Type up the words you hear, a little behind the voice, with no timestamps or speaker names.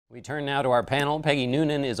We turn now to our panel. Peggy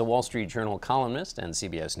Noonan is a Wall Street Journal columnist and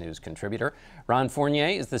CBS News contributor. Ron Fournier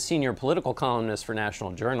is the senior political columnist for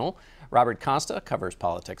National Journal. Robert Costa covers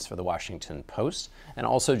politics for The Washington Post. And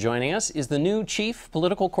also joining us is the new chief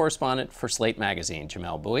political correspondent for Slate magazine,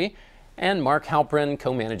 Jamelle Bouie, and Mark Halperin,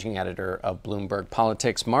 co-managing editor of Bloomberg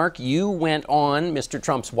Politics. Mark, you went on Mr.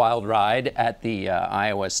 Trump's wild ride at the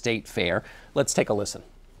Iowa State Fair. Let's take a listen.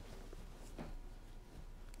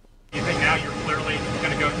 You think now you're clearly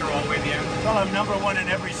going to go through all the way to the end? Well, I'm number one in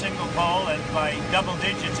every single poll, and by double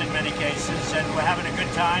digits in many cases, and we're having a good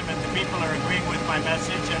time, and the people are agreeing with my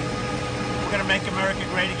message, and we're going to make America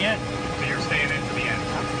great again. So you're staying in to the end?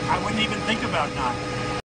 I wouldn't even think about not.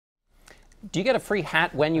 Do you get a free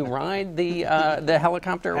hat when you ride the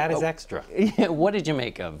helicopter? Hat is extra. What did you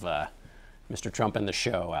make of Mr. Trump and the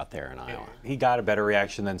show out there in Iowa? He got a better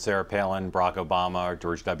reaction than Sarah Palin, Barack Obama, or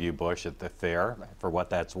George W. Bush at the fair, for what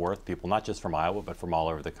that's worth. People not just from Iowa, but from all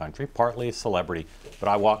over the country, partly a celebrity. But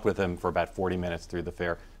I walked with him for about 40 minutes through the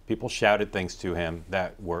fair. People shouted things to him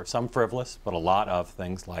that were some frivolous, but a lot of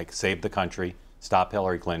things like save the country, stop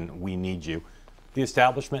Hillary Clinton, we need you. The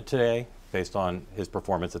establishment today, based on his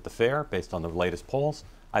performance at the fair, based on the latest polls,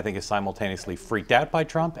 I think is simultaneously freaked out by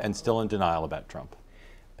Trump and still in denial about Trump.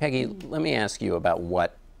 Peggy, let me ask you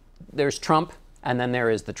about there's Trump, and then there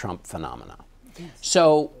is the Trump phenomena. Yes.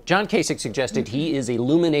 So John Kasich suggested he is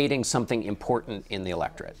illuminating something important in the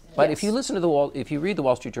electorate. But yes, if you read the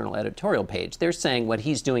Wall Street Journal editorial page, they're saying what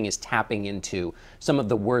he's doing is tapping into some of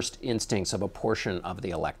the worst instincts of a portion of the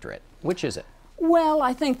electorate. Which is it? Well,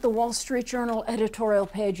 I think the Wall Street Journal editorial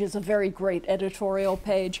page is a very great editorial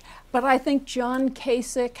page, but I think John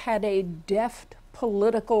Kasich had a deft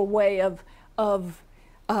political way of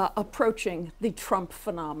approaching the Trump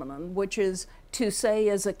phenomenon, which is to say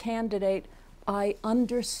as a candidate, I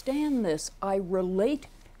understand this, I relate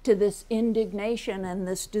to this indignation and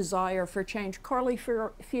this desire for change. Carly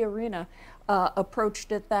Fiorina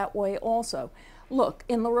approached it that way also. Look,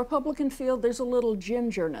 in the Republican field, there's a little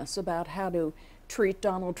gingerness about how to treat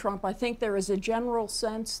Donald Trump. I think there is a general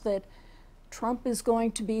sense that Trump is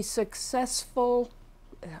going to be successful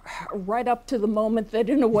right up to the moment that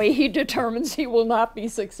in a way he determines he will not be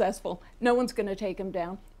successful. No one's going to take him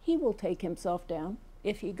down. He will take himself down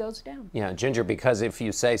if he goes down. Yeah, Ginger, because if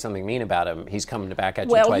you say something mean about him, he's coming back at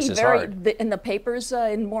you twice as hard. In the papers,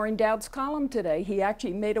 in Maureen Dowd's column today, he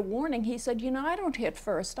actually made a warning. He said, you know, I don't hit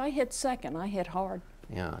first, I hit second, I hit hard.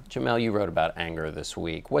 Yeah. Jamelle, you wrote about anger this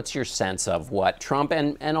week. What's your sense of what Trump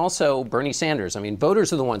and also Bernie Sanders, I mean,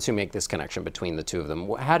 voters are the ones who make this connection between the two of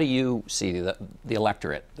them. How do you see the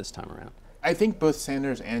electorate this time around? I think both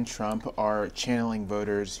Sanders and Trump are channeling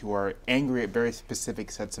voters who are angry at very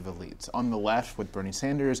specific sets of elites. On the left, with Bernie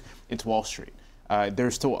Sanders, it's Wall Street.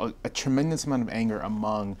 There's still a tremendous amount of anger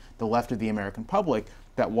among the left of the American public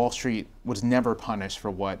that Wall Street was never punished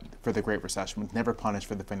for the Great Recession, was never punished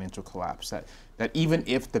for the financial collapse, that even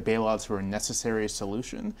if the bailouts were a necessary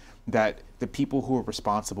solution, that the people who were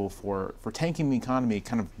responsible for tanking the economy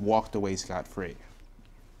kind of walked away scot-free.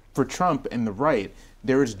 For Trump and the right,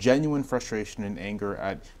 there is genuine frustration and anger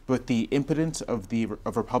at both the impotence of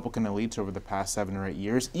Republican elites over the past 7 or 8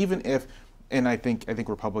 years, even if, and I think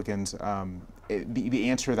Republicans, the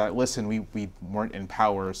answer that, listen, we weren't in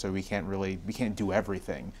power, so we can't do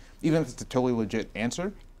everything. Even if it's a totally legit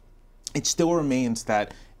answer, it still remains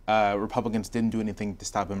that Republicans didn't do anything to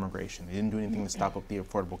stop immigration. They didn't do anything to stop up the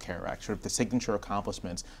Affordable Care Act. Sort of the signature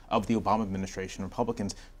accomplishments of the Obama administration,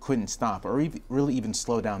 Republicans couldn't stop or really even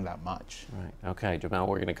slow down that much. Right. Okay, Jamelle,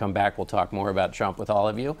 we're going to come back. We'll talk more about Trump with all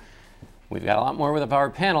of you. We've got a lot more with our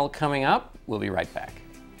panel coming up. We'll be right back.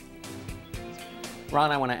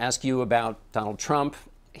 Ron, I want to ask you about Donald Trump.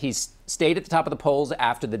 He's stayed at the top of the polls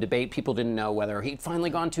after the debate. People didn't know whether he'd finally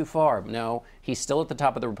gone too far. No, he's still at the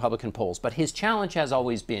top of the Republican polls. But his challenge has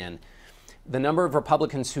always been the number of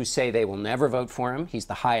Republicans who say they will never vote for him. He's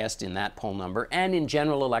the highest in that poll number. And in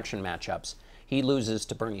general election matchups, he loses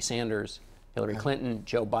to Bernie Sanders, Hillary Clinton,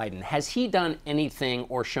 Joe Biden. Has he done anything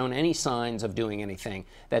or shown any signs of doing anything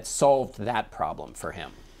that solved that problem for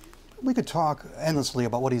him? We could talk endlessly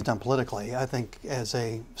about what he's done politically. I think as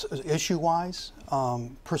issue-wise,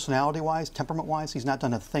 personality-wise, temperament-wise, he's not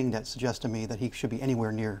done a thing that suggests to me that he should be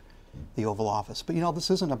anywhere near the Oval Office. But you know, this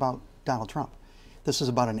isn't about Donald Trump. This is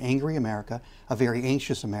about an angry America, a very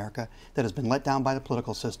anxious America that has been let down by the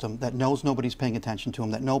political system, that knows nobody's paying attention to them,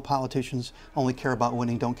 that no politicians only care about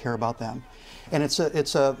winning, don't care about them. And it's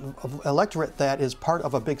a electorate that is part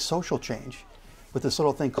of a big social change with this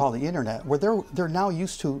little thing called the internet, where they're now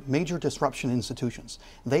used to major disruption institutions.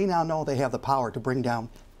 They now know they have the power to bring down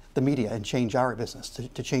the media and change our business,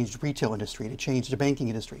 to change the retail industry, to change the banking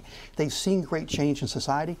industry. They've seen great change in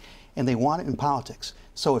society, and they want it in politics.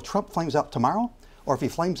 So if Trump flames out tomorrow, or if he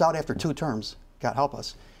flames out after 2 terms, God help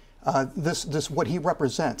us, this what he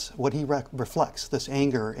represents, what he reflects, this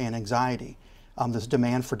anger and anxiety, this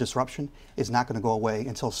demand for disruption is not going to go away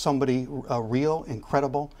until somebody real and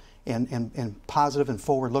credible and positive and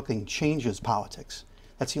forward-looking changes politics.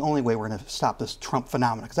 That's the only way we're going to stop this Trump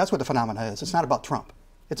phenomenon, because that's what the phenomenon is. It's not about Trump.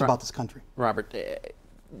 It's about this country. Robert,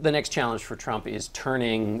 the next challenge for Trump is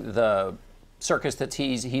turning the circus that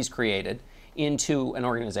he's created into an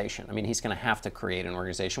organization. I mean, he's going to have to create an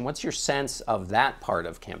organization. What's your sense of that part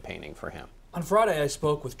of campaigning for him? On Friday, I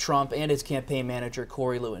spoke with Trump and his campaign manager,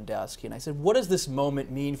 Corey Lewandowski, and I said, what does this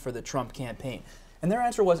moment mean for the Trump campaign? And their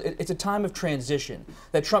answer was, it's a time of transition,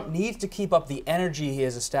 that Trump needs to keep up the energy he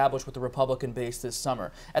has established with the Republican base this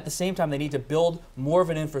summer. At the same time, they need to build more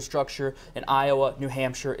of an infrastructure in Iowa, New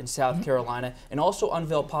Hampshire, and South Carolina, and also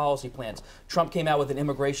unveil policy plans. Trump came out with an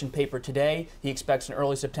immigration paper today. He expects in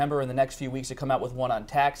early September, in the next few weeks, to come out with one on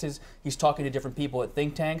taxes. He's talking to different people at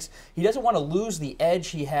think tanks. He doesn't want to lose the edge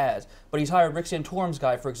he has, but he's hired Rick Santorum's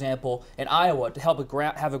guy, for example, in Iowa to help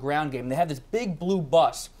have a ground game. They have this big blue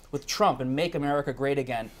bus with Trump and Make America Great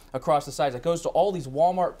Again across the sides. It goes to all these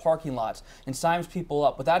Walmart parking lots and signs people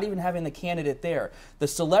up without even having the candidate there. The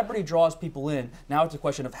celebrity draws people in. Now it's a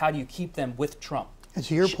question of how do you keep them with Trump? And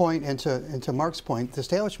to your point, and to Mark's point, the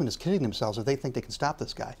establishment is kidding themselves if they think they can stop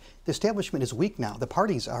this guy. The establishment is weak now. The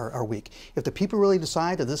parties are weak. If the people really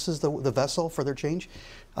decide that this is the vessel for their change,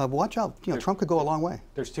 watch out. You know, Trump could go a long way.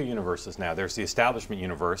 There's 2 universes now. There's the establishment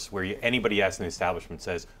universe, where anybody else in the establishment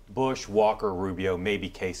says Bush, Walker, Rubio, maybe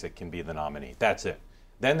Kasich can be the nominee. That's it.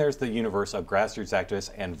 Then there's the universe of grassroots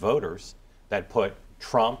activists and voters that put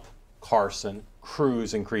Trump, Carson,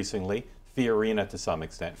 Cruz increasingly, Fiorina to some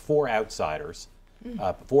extent, 4 outsiders,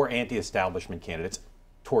 4 anti-establishment candidates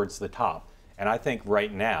towards the top. And I think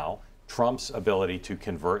right now, Trump's ability to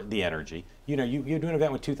convert the energy, you know, you do an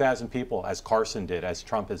event with 2,000 people, as Carson did, as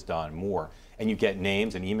Trump has done, more, and you get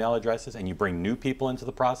names and email addresses, and you bring new people into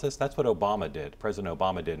the process. That's what Obama did, President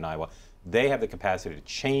Obama did in Iowa. They have the capacity to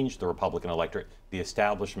change the Republican electorate. The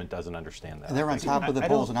establishment doesn't understand that. And they're on top of the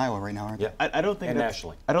polls in Iowa right now, aren't they? Yeah. I don't think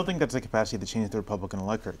nationally. I don't think that's the capacity to change the Republican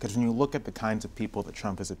electorate, because when you look at the kinds of people that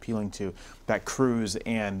Trump is appealing to, that Cruz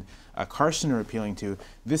and Carson are appealing to,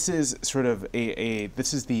 this is sort of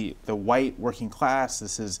this is the white working class.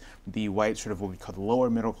 This is the white sort of what we call the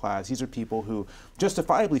lower middle class. These are people who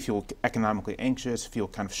justifiably feel economically anxious, feel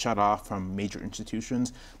kind of shut off from major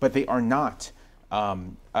institutions, but they are not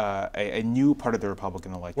a new part of the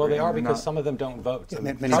Republican electorate. Well, they are, because some of them don't vote.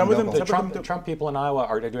 Yeah, Trump people in Iowa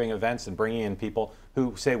are doing events and bringing in people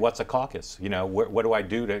who say, what's a caucus? You know, what do I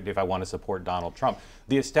do if I want to support Donald Trump?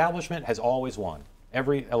 The establishment has always won.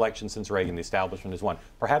 Every election since Reagan, the establishment has won.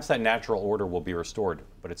 Perhaps that natural order will be restored,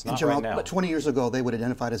 but it's not Jamelle, right now. But 20 years ago, they would have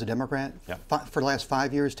identified as a Democrat. Yeah. For the last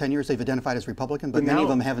 5 years, 10 years, they've identified as Republican, but many of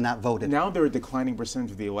them have not voted. Now they're a declining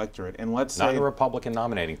percentage of the electorate, and let's say Not in a Republican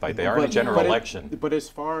nominating fight. They are in a general election. But as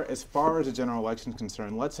far as a general election is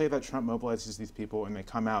concerned, let's say that Trump mobilizes these people and they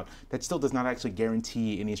come out. That still does not actually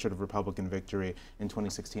guarantee any sort of Republican victory in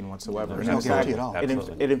 2016 whatsoever. There's no guarantee at all.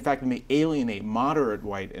 It in fact may alienate moderate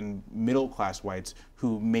white and middle class whites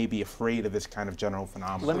who may be afraid of this kind of general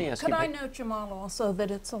phenomenon. Let me ask Could you. I note, Jamelle, also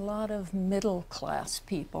that it's a lot of middle class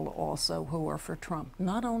people also who are for Trump,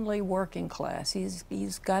 not only working class.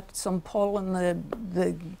 He's got some pull in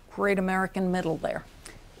the great American middle there.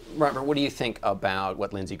 Robert, what do you think about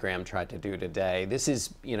what Lindsey Graham tried to do today? This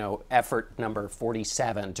is, you know, effort number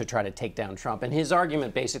 47 to try to take down Trump. And his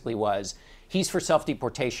argument basically was he's for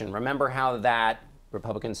self-deportation. Remember how that,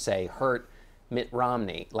 Republicans say, hurt Mitt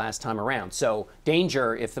Romney last time around. So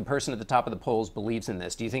danger if the person at the top of the polls believes in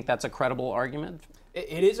this. Do you think that's a credible argument?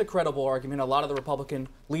 It is a credible argument. A lot of the Republican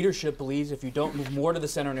leadership believes if you don't move more to the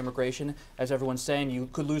center on immigration, as everyone's saying, you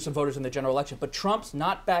could lose some voters in the general election. But Trump's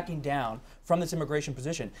not backing down from this immigration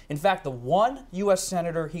position. In fact, the one U.S.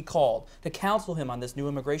 senator he called to counsel him on this new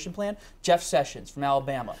immigration plan, Jeff Sessions from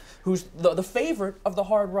Alabama, who's the favorite of the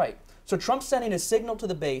hard right. So Trump's sending a signal to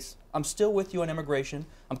the base, I'm still with you on immigration.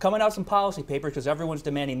 I'm coming out with some policy papers because everyone's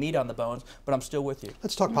demanding meat on the bones, but I'm still with you.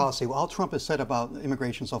 Let's talk policy. Well, all Trump has said about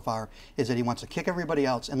immigration so far is that he wants to kick everybody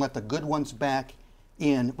else and let the good ones back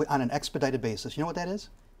in on an expedited basis. You know what that is?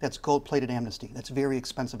 That's gold-plated amnesty. That's very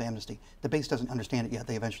expensive amnesty. The base doesn't understand it yet.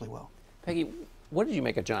 They eventually will. Peggy, what did you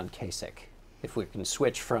make of John Kasich? If we can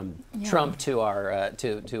switch from Trump to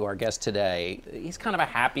our guest today, he's kind of a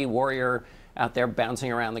happy warrior out there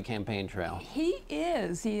bouncing around the campaign trail. He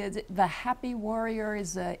is. The happy warrior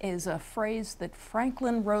is a phrase that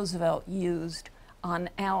Franklin Roosevelt used on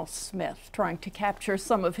Al Smith, trying to capture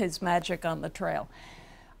some of his magic on the trail.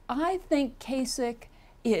 I think Kasich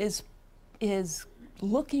is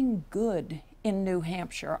looking good in New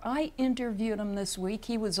Hampshire. I interviewed him this week.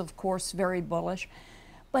 He was, of course, very bullish,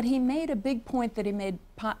 but he made a big point that he made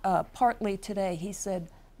partly today. He said,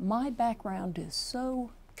 my background is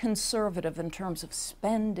so conservative in terms of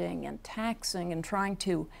spending and taxing and trying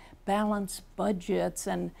to balance budgets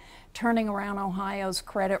and turning around Ohio's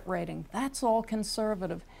credit rating. That's all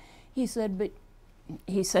conservative. He said, but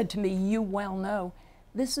he said to me, you well know,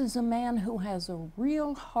 this is a man who has a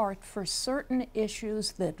real heart for certain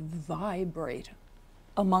issues that vibrate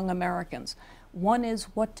among Americans. One is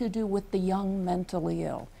what to do with the young mentally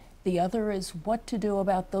ill. The other is what to do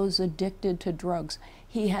about those addicted to drugs.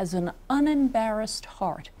 He has an unembarrassed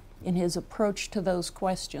heart in his approach to those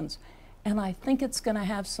questions, and I think it's going to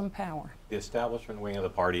have some power. The establishment wing of the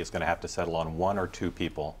party is going to have to settle on one or two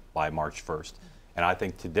people by March 1st. And I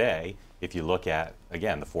think today, if you look at,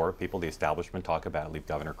 again, the four people the establishment talk about, leave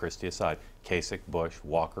Governor Christie aside, Kasich, Bush,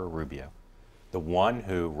 Walker, Rubio. The one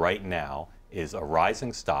who right now is a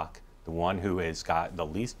rising stock, the one who has got the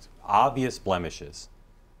least obvious blemishes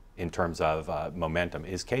in terms of momentum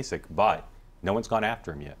is Kasich, but no one's gone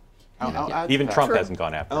after him yet. Even Trump hasn't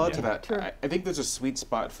gone after him yet. I'll add to that. True. I think there's a sweet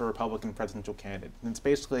spot for a Republican presidential candidate. And it's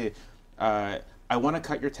basically, I want to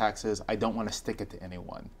cut your taxes, I don't want to stick it to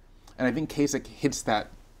anyone. And I think Kasich hits that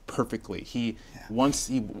perfectly. He wants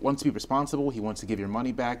to be responsible. He wants to give your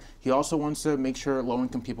money back. He also wants to make sure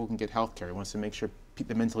low-income people can get health care. He wants to make sure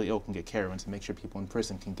the mentally ill can get care. He wants to make sure people in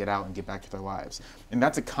prison can get out and get back to their lives. And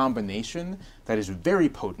that's a combination that is very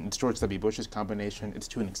potent. It's George W. Bush's combination. It's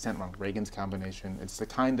to an extent Ronald Reagan's combination. It's the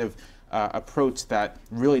kind of approach that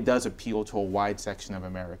really does appeal to a wide section of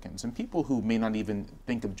Americans and people who may not even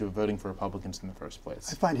think of voting for Republicans in the first place.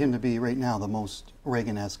 I find him to be right now the most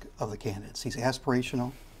Reagan-esque of the candidates. He's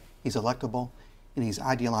aspirational, he's electable, and he's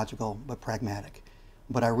ideological but pragmatic.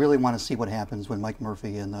 But I really want to see what happens when Mike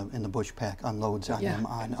Murphy and the Bush pack unloads on him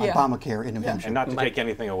on Obamacare in New Hampshire. And not to take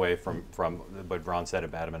anything away from what Ron said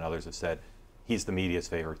about him and others have said, he's the media's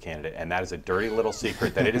favorite candidate, and that is a dirty little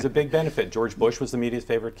secret that it is a big benefit. George Bush was the media's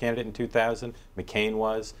favorite candidate in 2000. McCain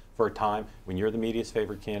was for a time. When you're the media's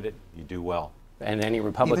favorite candidate, you do well. And any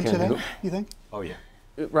Republican Even today, you think? Oh, yeah.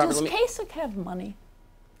 Robert, does Kasich have money?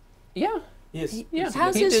 Yeah.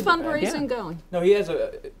 How's his fundraising going? No,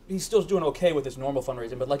 he's still doing okay with his normal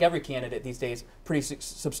fundraising, but like every candidate these days, pretty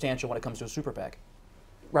substantial when it comes to a super PAC.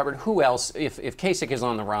 Robert, who else, if Kasich is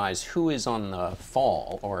on the rise, who is on the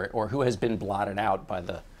fall, or who has been blotted out by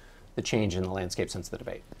the change in the landscape since the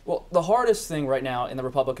debate? Well, the hardest thing right now in the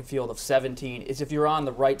Republican field of 17 is if you're on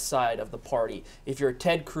the right side of the party. If you're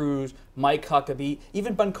Ted Cruz, Mike Huckabee,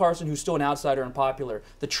 even Ben Carson, who's still an outsider and popular,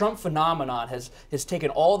 the Trump phenomenon has taken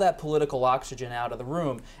all that political oxygen out of the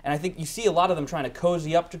room. And I think you see a lot of them trying to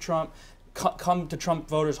cozy up to Trump, come to Trump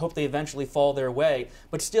voters, hope they eventually fall their way.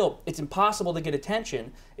 But still, it's impossible to get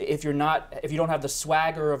attention if you don't have the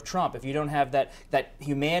swagger of Trump, if you don't have that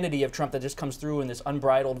humanity of Trump that just comes through in this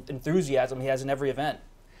unbridled enthusiasm he has in every event.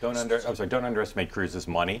 Don't underestimate Cruz's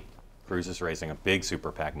money. Cruz is raising a big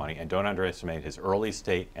super PAC money, and don't underestimate his early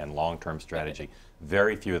state and long-term strategy.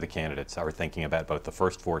 Very few of the candidates are thinking about both the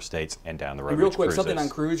first 4 states and down the road. And real quick, something on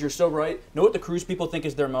Cruz, you're so right. Know what the Cruz people think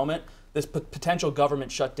is their moment? This potential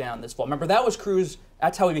government shutdown this fall. Remember, that was Cruz.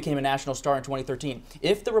 That's how he became a national star in 2013.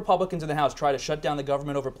 If the Republicans in the House try to shut down the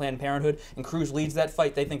government over Planned Parenthood and Cruz leads that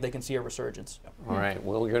fight, they think they can see a resurgence. All right.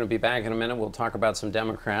 Well, we're going to be back in a minute. We'll talk about some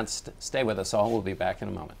Democrats. Stay with us all. We'll be back in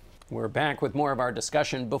a moment. We're back with more of our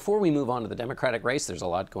discussion. Before we move on to the Democratic race, there's a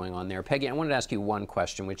lot going on there. Peggy, I wanted to ask you one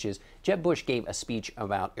question, which is, Jeb Bush gave a speech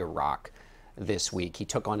about Iraq this week. He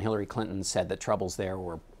took on Hillary Clinton, said that troubles there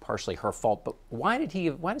were partially her fault. But why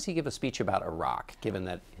does he give a speech about Iraq, given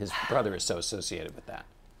that his brother is so associated with that?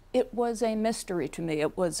 It was a mystery to me.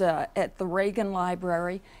 It was at the Reagan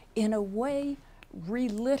Library. In a way,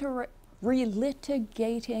 relitigating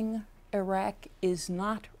Iraq is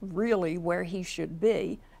not really where he should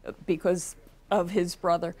be, because of his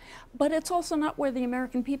brother. But it's also not where the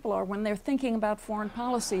American people are. When they're thinking about foreign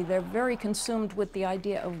policy, they're very consumed with the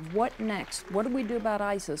idea of what next? What do we do about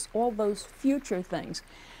ISIS? All those future things.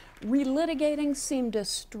 Relitigating seemed a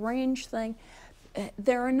strange thing.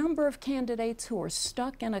 There are a number of candidates who are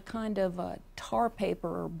stuck in a kind of tar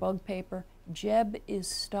paper or bug paper. Jeb is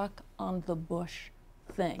stuck on the Bush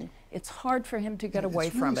thing. It's hard for him to get away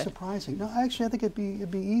from it. It's really surprising. No, actually, I think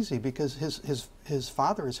it'd be easy because his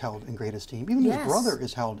father is held in great esteem. Even his brother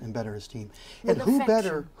is held in better esteem. And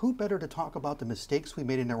who better to talk about the mistakes we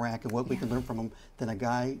made in Iraq and what we can learn from them than a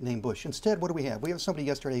guy named Bush? Instead, what do we have? We have somebody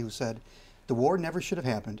yesterday who said the war never should have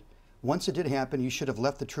happened. Once it did happen, you should have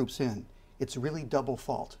left the troops in. It's really double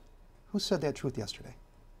fault. Who said that truth yesterday?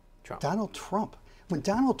 Trump. Donald Trump. When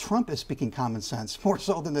Donald Trump is speaking common sense, more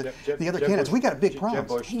so than the other candidates, we got a big problem. Jeb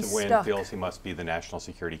Bush, He's to win, stuck. feels he must be the national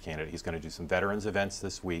security candidate. He's going to do some veterans events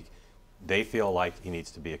this week. They feel like he needs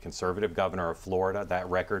to be a conservative governor of Florida. That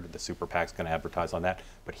record, the super PAC's going to advertise on that.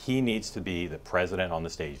 But he needs to be the president on the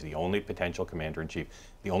stage, the only potential commander-in-chief.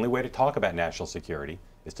 The only way to talk about national security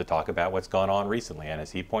is to talk about what's gone on recently. And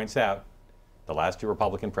as he points out, the last two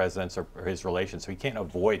Republican presidents are his relations, so he can't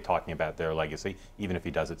avoid talking about their legacy, even if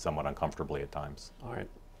he does it somewhat uncomfortably at times. All right.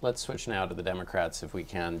 Let's switch now to the Democrats, if we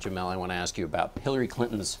can. Jamelle, I want to ask you about Hillary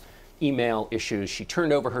Clinton's email issues. She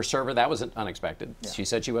turned over her server. That was unexpected. Yeah. She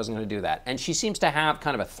said she wasn't going to do that. And she seems to have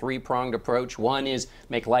kind of a three-pronged approach. One is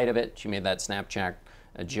make light of it. She made that Snapchat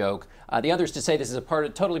joke. The other is to say this is a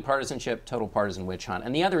totally partisanship, total partisan witch hunt.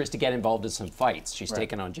 And the other is to get involved in some fights. She's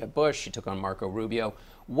taken on Jeb Bush. She took on Marco Rubio.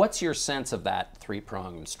 What's your sense of that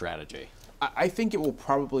three-pronged strategy? I think it will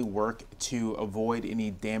probably work to avoid any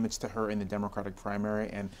damage to her in the Democratic primary,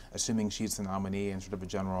 and assuming she's the nominee in sort of a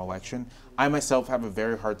general election. I myself have a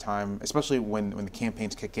very hard time, especially when the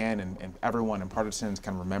campaigns kick in and everyone and partisans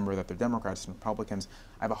kind of remember that they're Democrats and Republicans.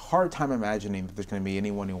 I have a hard time imagining that there's going to be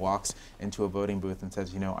anyone who walks into a voting booth and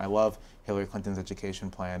says, you know, I love Hillary Clinton's education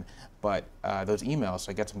plan, but those emails,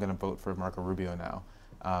 so I guess I'm going to vote for Marco Rubio now.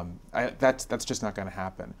 That's just not going to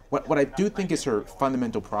happen. What I do think is her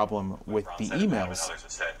fundamental problem with the emails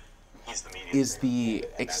is the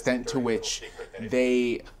extent to which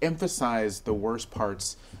they emphasize the worst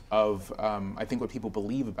parts of, I think, what people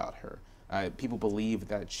believe about her. People believe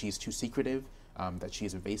that she's too secretive, that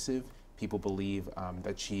she's evasive. People believe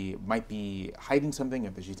that she might be hiding something,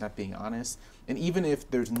 or that she's not being honest. And even if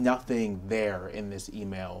there's nothing there in this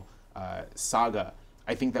email saga,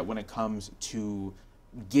 I think that when it comes to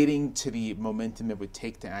getting to the momentum it would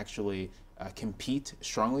take to actually compete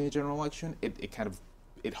strongly in a general election,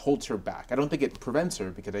 it holds her back. I don't think it prevents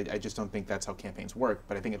her, because I just don't think that's how campaigns work,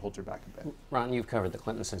 but I think it holds her back a bit. Ron, you've covered the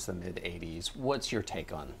Clintons since the mid-'80s. What's your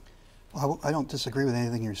take on? Well, I don't disagree with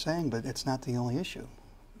anything you're saying, but it's not the only issue.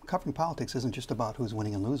 Covering politics isn't just about who's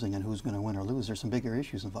winning and losing and who's going to win or lose. There's some bigger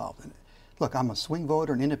issues involved in it. Look, I'm a swing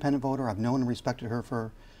voter, an independent voter. I've known and respected her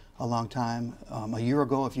for a long time. A year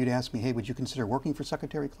ago, if you'd asked me, hey, would you consider working for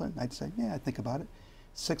Secretary Clinton? I'd say, yeah, I'd think about it.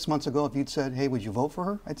 6 months ago, if you'd said, hey, would you vote for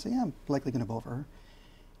her? I'd say, yeah, I'm likely going to vote for her.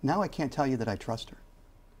 Now I can't tell you that I trust her,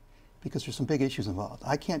 because there's some big issues involved.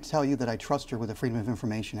 I can't tell you that I trust her with the Freedom of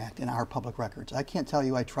Information Act and our public records. I can't tell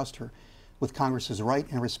you I trust her with Congress's right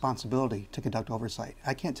and responsibility to conduct oversight.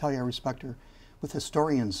 I can't tell you I respect her with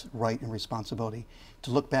historians' right and responsibility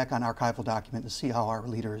to look back on archival document and see how our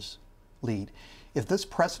leaders lead. If this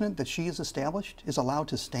precedent that she has established is allowed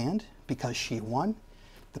to stand because she won,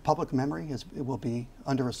 the public memory it will be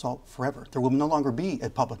under assault forever. There will no longer be a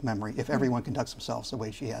public memory if everyone conducts themselves the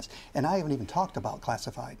way she has. And I haven't even talked about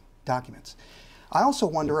classified documents. I also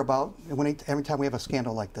wonder about, every time we have a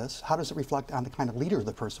scandal like this, how does it reflect on the kind of leader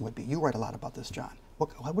the person would be? You write a lot about this, John.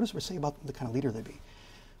 What does it say about the kind of leader they'd be?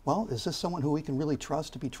 Well, is this someone who we can really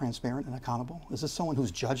trust to be transparent and accountable? Is this someone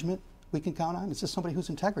whose judgment we can count on? Is this somebody whose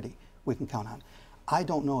integrity we can count on? I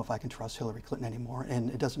don't know if I can trust Hillary Clinton anymore,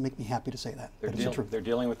 and it doesn't make me happy to say that. They're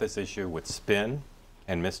dealing with this issue with spin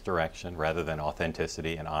and misdirection rather than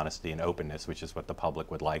authenticity and honesty and openness, which is what the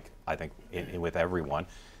public would like, I think, with everyone.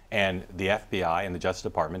 And the FBI and the Justice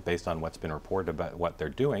Department, based on what's been reported about what they're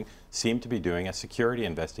doing, seem to be doing a security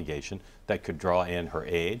investigation that could draw in her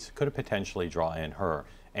aides, could potentially draw in her.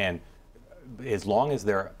 And as long as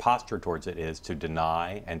their posture towards it is to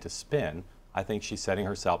deny and to spin, I think she's setting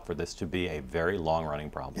herself for this to be a very long-running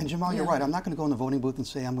problem. And Jamelle, you're right. I'm not going to go in the voting booth and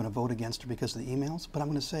say I'm going to vote against her because of the emails, but I'm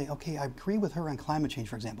going to say, okay, I agree with her on climate change,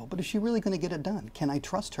 for example, but is she really going to get it done? Can I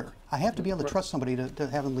trust her? I have to be able to trust somebody to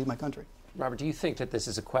have them leave my country. Robert, do you think that this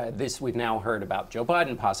is we've now heard about Joe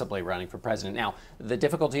Biden possibly running for president? Now, the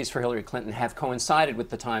difficulties for Hillary Clinton have coincided with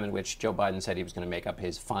the time in which Joe Biden said he was going to make up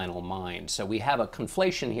his final mind. So we have a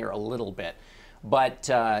conflation here a little bit. But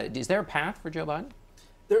is there a path for Joe Biden?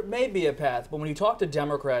 There may be a path, but when you talk to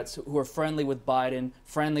Democrats who are friendly with Biden,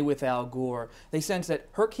 friendly with Al Gore, they sense that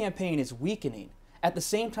her campaign is weakening. At the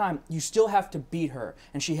same time, you still have to beat her,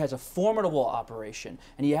 and she has a formidable operation,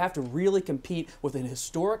 and you have to really compete with an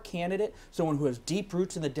historic candidate, someone who has deep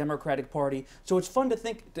roots in the Democratic Party. So it's fun to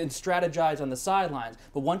think and strategize on the sidelines,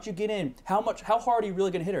 but once you get in, how hard are you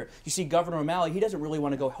really going to hit her? You see Governor O'Malley, he doesn't really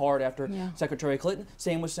want to go hard after Secretary Clinton.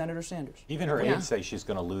 Same with Senator Sanders. Even her aides say she's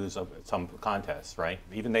going to lose some contests, right?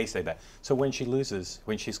 Even they say that. So when she loses,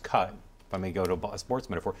 when she's cut, if I may go to a sports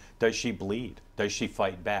metaphor, does she bleed? Does she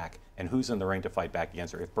fight back? And who's in the ring to fight back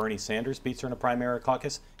against her? If Bernie Sanders beats her in a primary or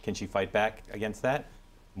caucus, can she fight back against that?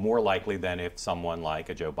 More likely than if someone like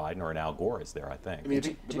a Joe Biden or an Al Gore is there, I think. I mean, I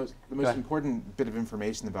think the most important bit of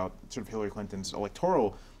information about sort of Hillary Clinton's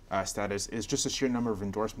electoral status is just the sheer number of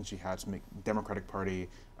endorsements she has from Democratic Party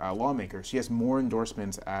lawmakers. She has more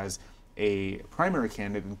endorsements as a primary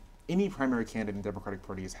candidate than any primary candidate in the Democratic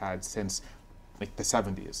Party has had since like the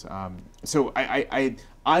 70s. So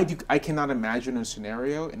I cannot imagine a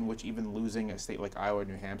scenario in which even losing a state like Iowa or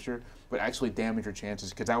New Hampshire would actually damage your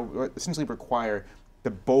chances, because that would essentially require the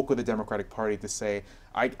bulk of the Democratic Party to say,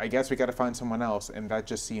 I guess we got to find someone else, and that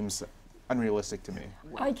just seems unrealistic to me.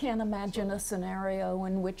 I can't imagine a scenario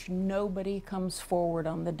in which nobody comes forward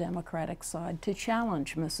on the Democratic side to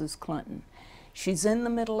challenge Mrs. Clinton. She's in the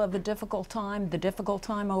middle of a difficult time. The difficult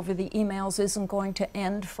time over the emails isn't going to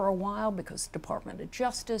end for a while because the Department of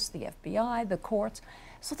Justice, the FBI, the courts.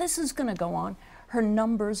 So this is going to go on. Her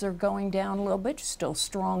numbers are going down a little bit. She's still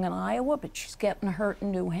strong in Iowa, but she's getting hurt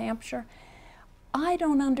in New Hampshire. I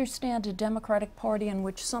don't understand a Democratic Party in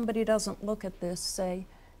which somebody doesn't look at this, say,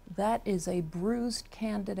 that is a bruised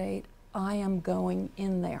candidate. I am going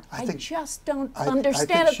in there. I just don't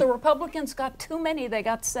understand it. The Republicans got too many. They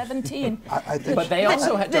got 17. But they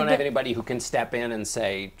also don't have anybody who can step in and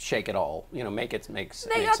say, shake it all, you know, make sense.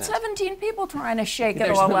 They got 17 people trying to shake it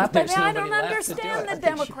all up. And I don't understand the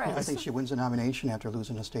Democrats. I think she wins the nomination after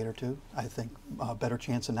losing a state or two. I think a better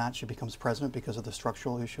chance than not she becomes president because of the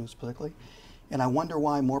structural issues politically. And I wonder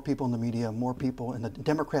why more people in the media, more people in the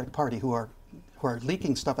Democratic Party who are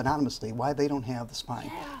leaking stuff anonymously, why they don't have the spine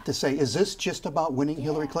to say, is this just about winning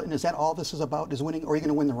Hillary Clinton? Is that all this is about, is winning, or are you going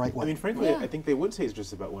to win the right way? I mean, frankly, I think they would say it's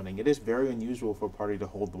just about winning. It is very unusual for a party to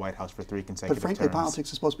hold the White House for 3 consecutive But frankly, terms. politics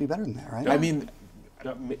is supposed to be better than that, right? I mean,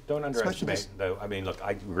 don't underestimate, though. I mean, look,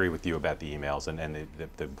 I agree with you about the emails and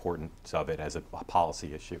the importance of it as a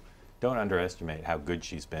policy issue. Don't underestimate how good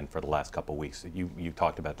she's been for the last couple of weeks. You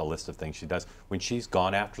talked about the list of things she does. When she's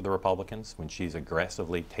gone after the Republicans, when she's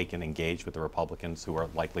aggressively engaged with the Republicans who are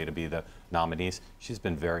likely to be the nominees, she's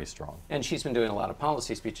been very strong. And she's been doing a lot of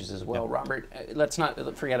policy speeches as well. Robert, let's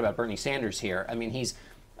not forget about Bernie Sanders here. I mean, he's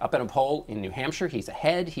up in a poll in New Hampshire. He's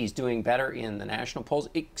ahead. He's doing better in the national polls.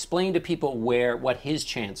 Explain to people what his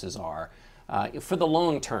chances are for the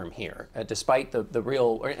long term here, despite the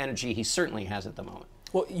real energy he certainly has at the moment.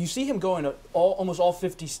 Well, you see him going to almost all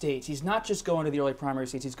 50 states. He's not just going to the early primary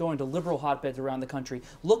states. He's going to liberal hotbeds around the country,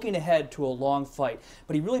 looking ahead to a long fight.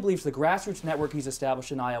 But he really believes the grassroots network he's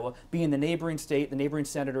established in Iowa, being the neighboring state, the neighboring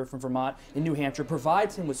senator from Vermont in New Hampshire,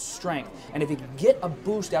 provides him with strength. And if he can get a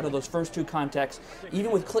boost out of those first 2 contexts,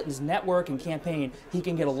 even with Clinton's network and campaign, he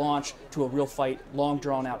can get a launch to a real fight, long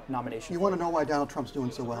drawn-out nomination. You want to know why Donald Trump's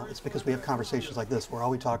doing so well? It's because we have conversations like this where all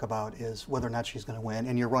we talk about is whether or not she's going to win.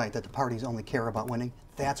 And you're right, that the parties only care about winning.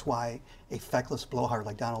 That's why a feckless blowhard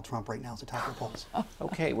like Donald Trump right now is the top of the polls.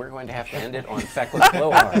 Okay, we're going to have to end it on feckless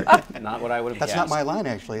blowhard. Not what I would have guessed. That's not my line,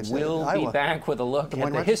 actually. It's we'll be Iowa. back with a look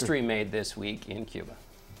at the history made this week in Cuba.